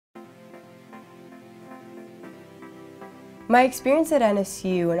My experience at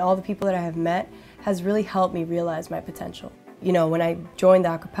NSU and all the people that I have met has really helped me realize my potential. You know, when I joined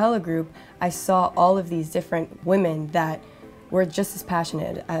the a cappella group, I saw all of these different women that were just as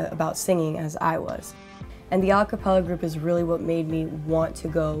passionate about singing as I was. And the a cappella group is really what made me want to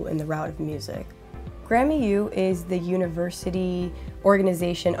go in the route of music. Grammy U is the university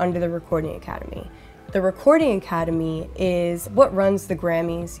organization under the Recording Academy. The Recording Academy is what runs the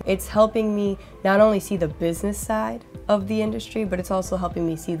Grammys. It's helping me not only see the business side of the industry, but it's also helping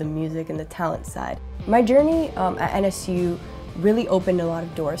me see the music and the talent side. My journey at NSU really opened a lot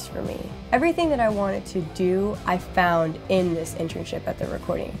of doors for me. Everything that I wanted to do, I found in this internship at the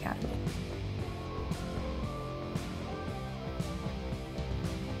Recording Academy.